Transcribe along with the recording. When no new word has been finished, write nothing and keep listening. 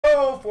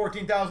go.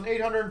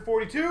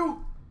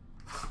 14,842.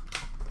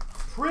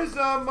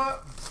 Prizm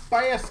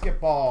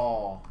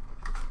Basketball.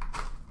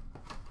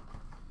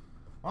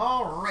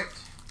 All right.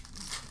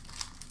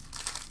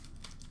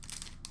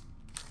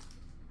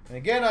 And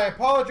again, I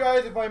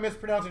apologize if I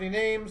mispronounce any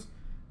names.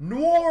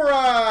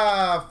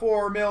 Nora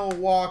for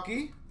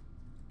Milwaukee.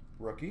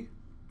 Rookie.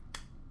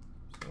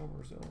 Silver.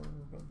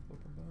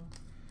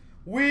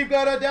 We've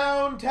got a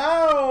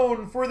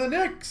downtown for the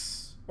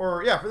Knicks.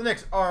 Or, yeah, for the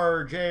Knicks,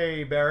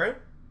 R.J.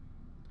 Barrett.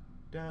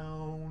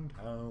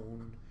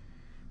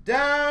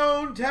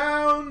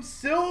 Downtown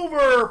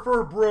silver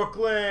for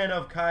Brooklyn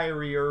of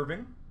Kyrie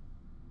Irving.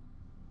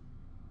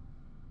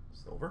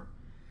 Silver.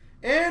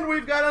 And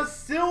we've got a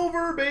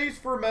silver base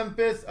for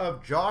Memphis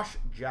of Josh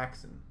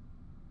Jackson.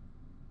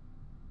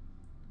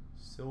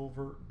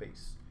 Silver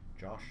base.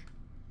 Josh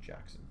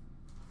Jackson.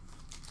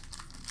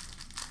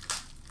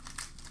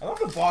 I love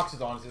the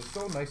boxes, honestly. It's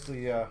so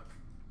nicely, it's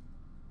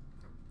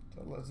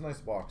a nice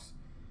box.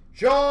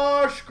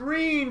 Josh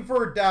Green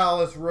for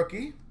Dallas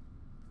rookie.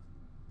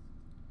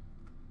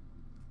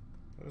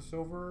 Got a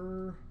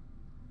silver.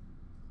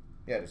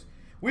 Yeah, it is.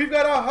 We've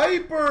got a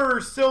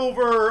hyper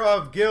silver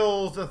of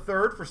Gills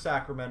III for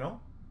Sacramento.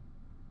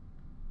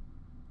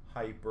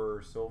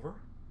 Hyper silver.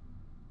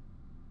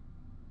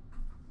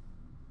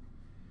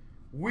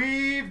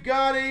 We've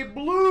got a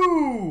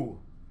blue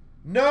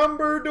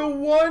number to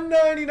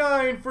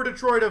 199 for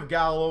Detroit of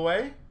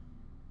Galloway.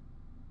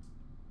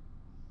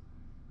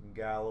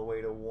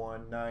 Galloway to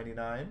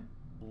 199.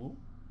 Blue.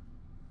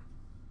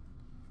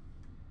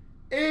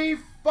 A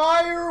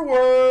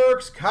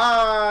fireworks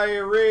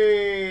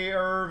Kyrie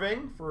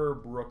Irving for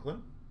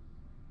Brooklyn.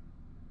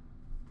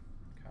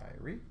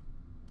 Kyrie.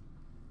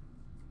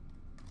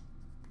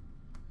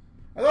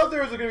 I thought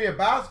there was going to be a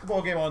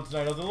basketball game on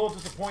tonight. I was a little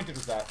disappointed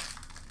with that.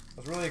 I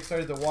was really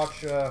excited to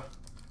watch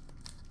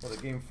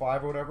game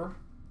 5 or whatever.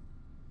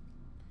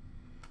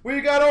 We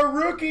got a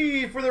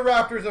rookie for the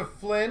Raptors of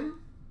Flynn.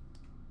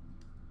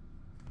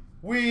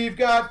 We've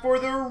got for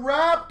the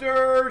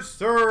Raptors,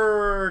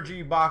 Serge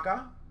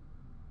Ibaka.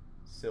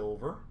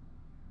 Silver.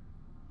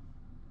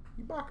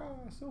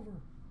 Ibaka, silver.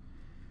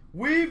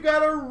 We've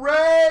got a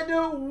red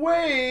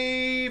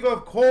wave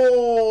of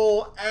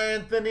Cole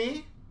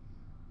Anthony.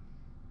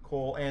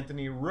 Cole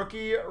Anthony,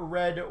 rookie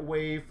red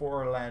wave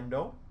for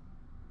Orlando.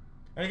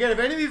 And again, if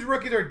any of these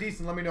rookies are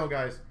decent, let me know,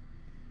 guys.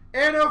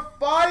 And a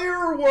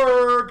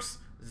fireworks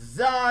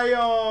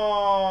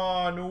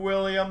Zion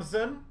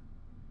Williamson.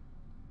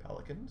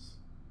 Pelicans.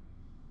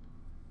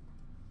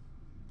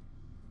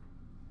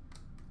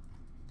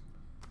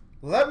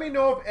 Let me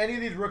know if any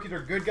of these rookies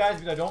are good, guys,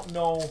 because I don't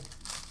know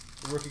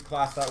the rookie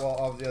class that well,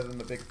 obviously, other than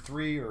the big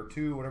 3 or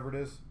 2, whatever it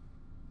is.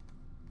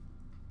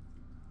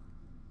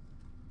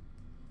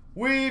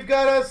 We've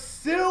got a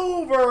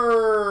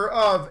silver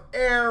of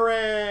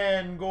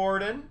Aaron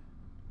Gordon.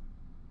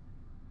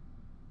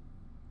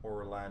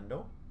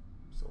 Orlando.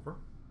 Silver.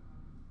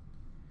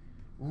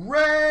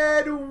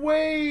 Red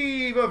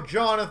wave of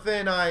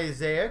Jonathan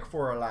Isaac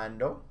for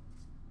Orlando.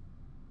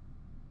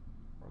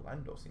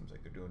 Orlando seems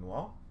like they're doing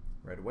well.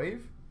 Red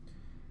wave.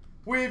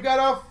 We've got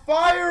a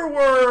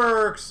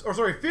fireworks, or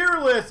sorry,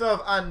 fearless of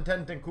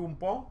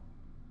Antetokounmpo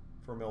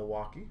for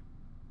Milwaukee.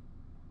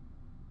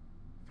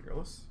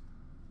 Fearless.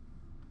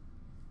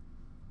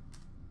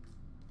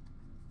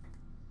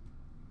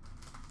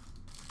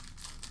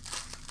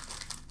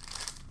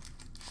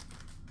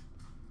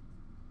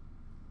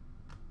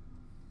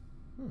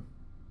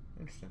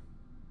 Interesting.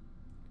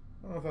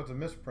 I don't know if that's a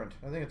misprint.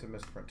 I think it's a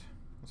misprint.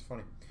 That's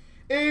funny.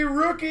 A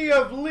rookie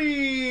of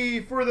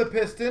Lee for the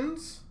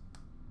Pistons.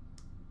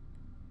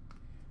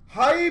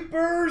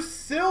 Hyper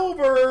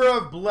silver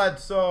of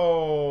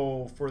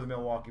Bledsoe for the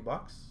Milwaukee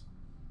Bucks.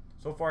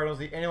 So far, I don't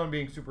see anyone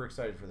being super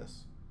excited for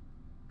this.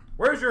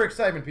 Where's your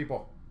excitement,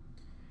 people?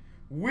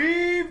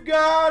 We've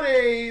got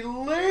a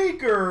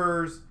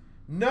Lakers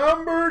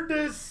number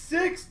to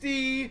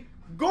 60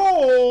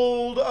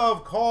 gold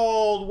of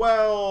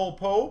Caldwell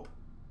Pope.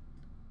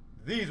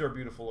 These are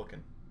beautiful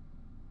looking.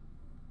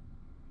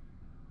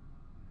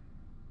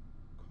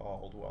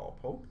 Caldwell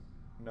Pope,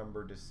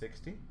 number to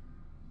 60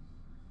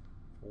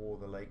 for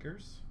the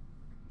Lakers.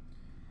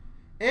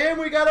 And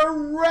we got a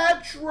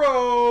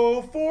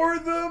retro for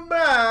the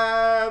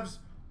Mavs,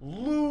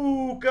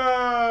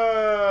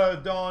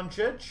 Luka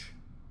Doncic.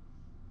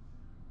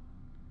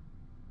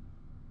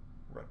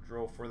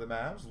 Retro for the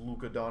Mavs,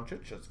 Luka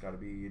Doncic. That's got to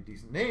be a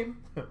decent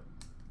name.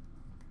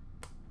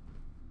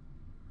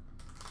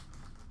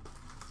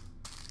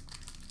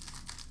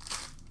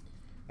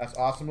 That's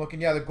awesome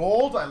looking. Yeah, the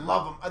gold, I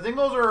love them. I think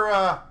those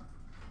are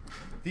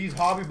these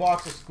hobby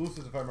box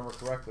exclusives, if I remember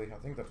correctly. I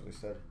think that's what they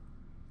said.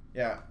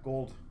 Yeah,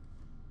 gold.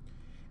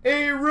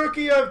 A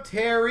rookie of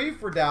Terry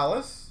for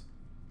Dallas.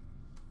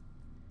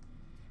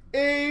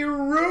 A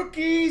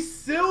rookie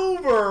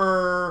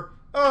silver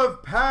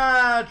of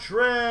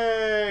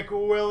Patrick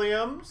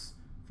Williams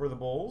for the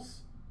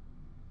Bulls.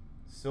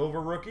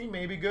 Silver rookie,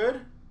 maybe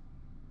good.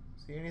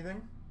 See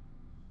anything?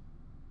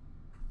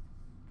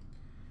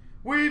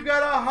 We've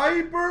got a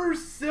Hyper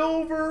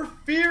Silver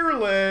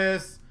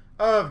Fearless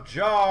of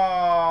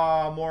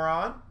Ja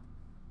Moran.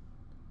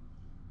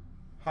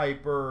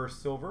 Hyper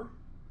Silver,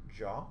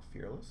 Ja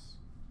Fearless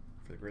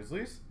for the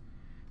Grizzlies.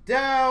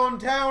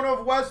 Downtown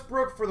of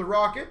Westbrook for the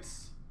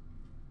Rockets.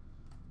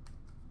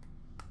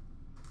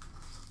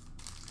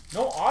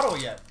 No auto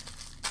yet.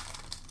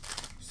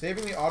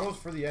 Saving the autos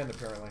for the end,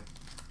 apparently.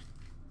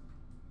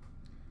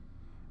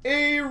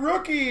 A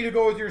rookie to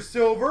go with your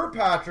silver,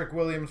 Patrick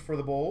Williams for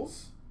the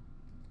Bulls.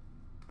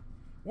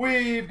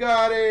 We've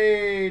got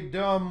a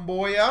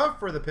Dumboya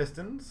for the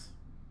Pistons.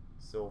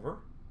 Silver.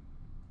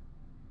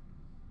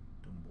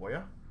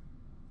 Dumboya.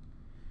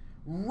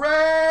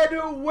 Red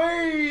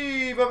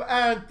wave of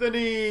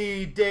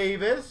Anthony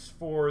Davis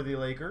for the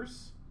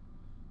Lakers.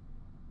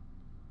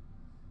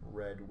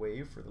 Red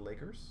wave for the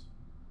Lakers.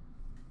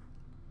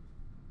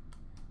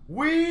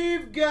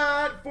 We've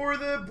got for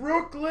the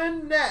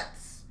Brooklyn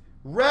Nets,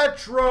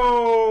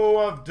 retro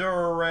of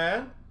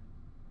Durant.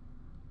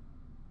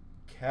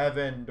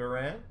 Kevin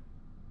Durant.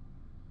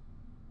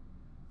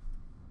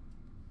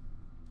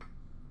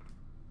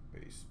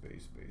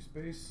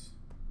 Base.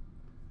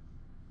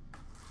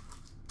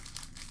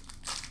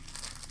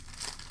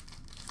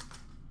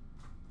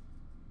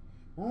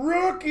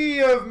 Rookie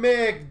of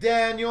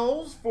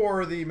McDaniels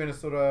for the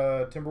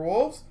Minnesota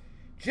Timberwolves.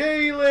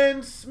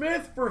 Jalen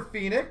Smith for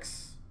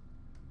Phoenix.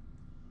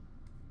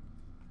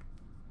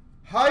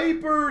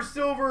 Hyper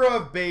Silver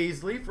of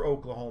Baisley for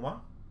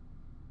Oklahoma.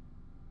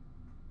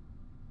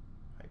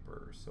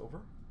 Hyper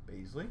Silver,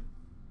 Baisley.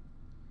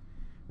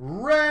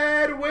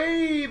 Red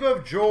Wave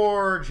of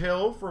George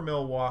Hill for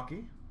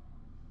Milwaukee.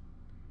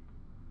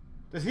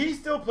 Does he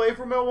still play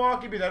for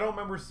Milwaukee? Because I don't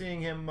remember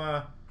seeing him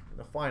in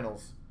the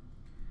finals.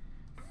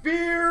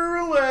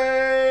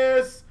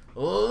 Fearless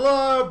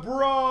LeBron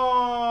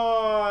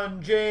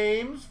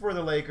James for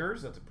the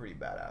Lakers. That's a pretty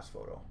badass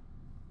photo.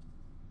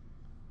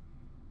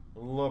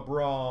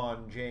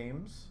 LeBron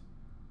James.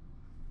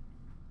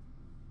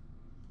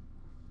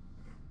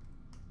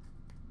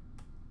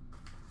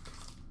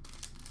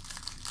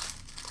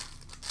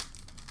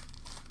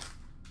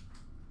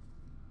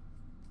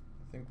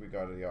 I think we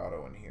got the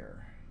auto in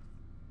here.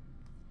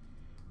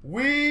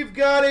 We've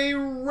got a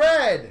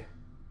red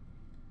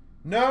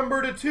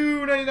number to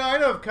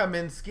 299 of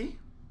Kaminsky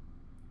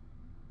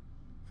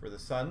for the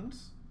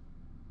Suns.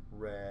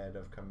 Red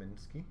of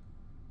Kaminsky.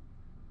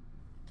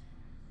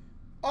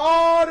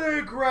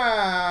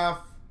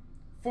 Autograph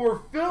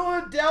for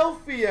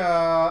Philadelphia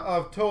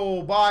of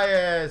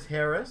Tobias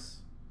Harris.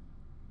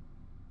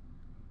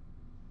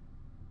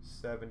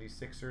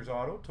 76ers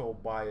auto,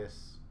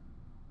 Tobias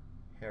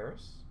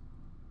Harris.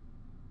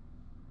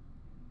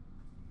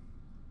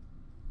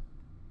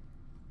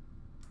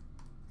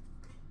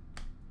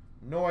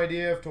 No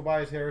idea if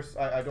Tobias Harris,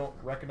 I don't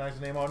recognize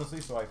the name honestly,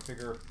 so I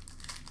figure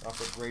not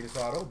the greatest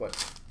auto, but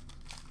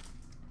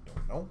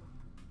don't know.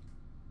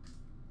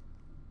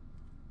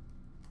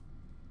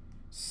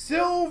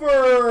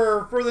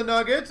 Silver for the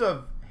Nuggets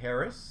of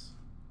Harris.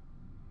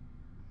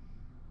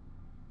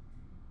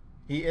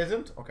 He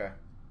isn't? Okay.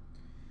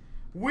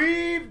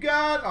 We've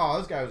got, oh,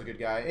 this guy was a good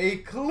guy. A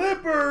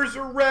Clippers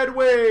Red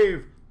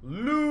Wave,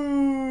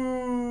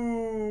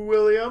 Lou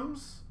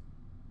Williams.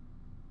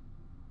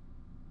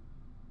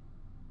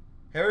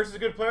 Harris is a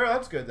good player.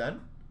 That's good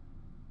then.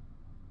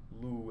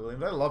 Lou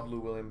Williams. I love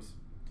Lou Williams.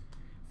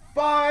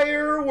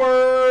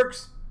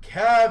 Fireworks.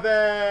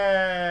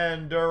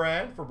 Kevin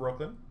Durant for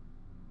Brooklyn.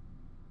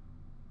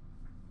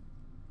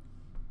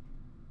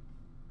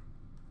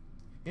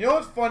 You know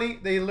what's funny?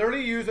 They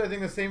literally used, I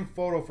think, the same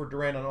photo for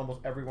Durant on almost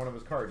every one of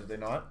his cards. Did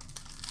they not?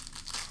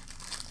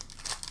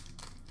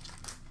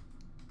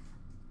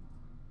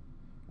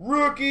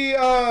 Rookie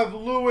of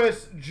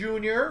Lewis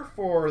Jr.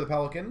 for the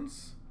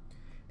Pelicans.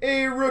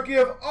 A rookie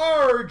of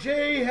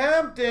R.J.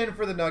 Hampton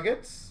for the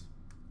Nuggets.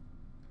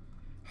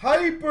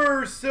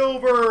 Hyper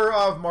Silver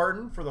of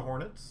Martin for the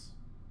Hornets.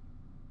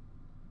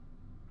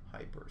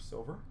 Hyper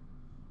Silver.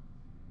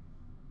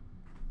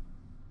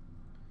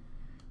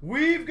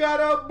 We've got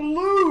a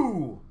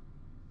blue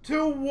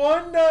to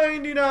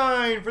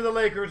 199 for the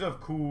Lakers of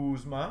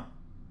Kuzma.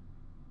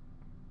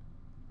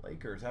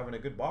 Lakers having a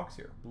good box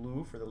here.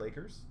 Blue for the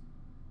Lakers.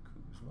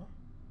 Kuzma.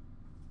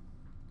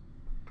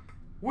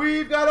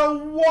 We've got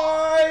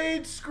a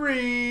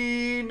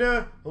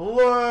widescreen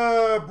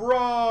LeBron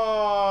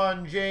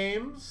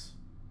James.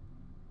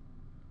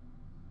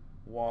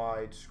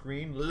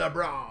 Widescreen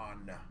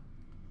LeBron.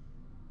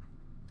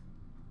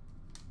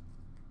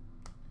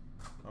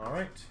 All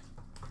right.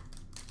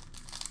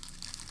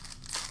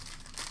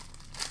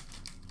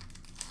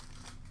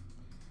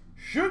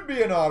 Should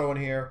be an auto in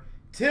here.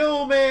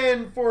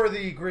 Tillman for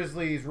the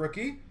Grizzlies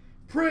rookie.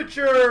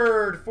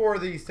 Pritchard for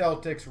the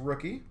Celtics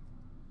rookie.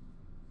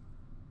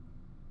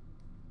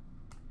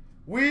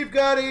 We've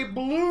got a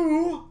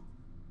blue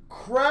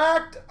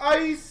cracked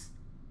ice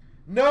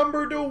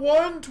number to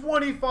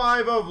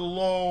 125 of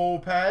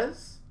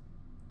Lopez.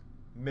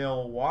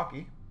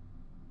 Milwaukee.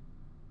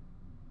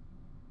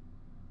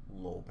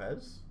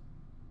 Lopez.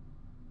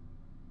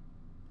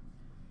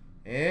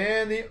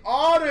 And the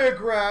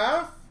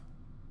autograph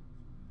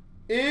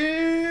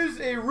is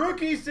a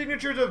rookie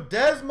signatures of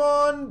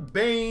Desmond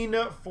Bain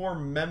for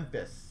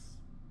Memphis.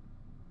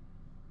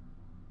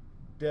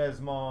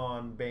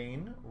 Desmond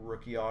Bain,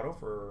 rookie auto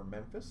for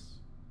Memphis.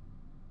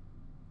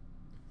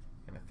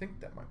 And I think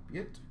that might be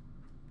it.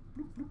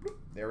 Bloop, bloop, bloop.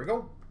 There we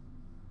go.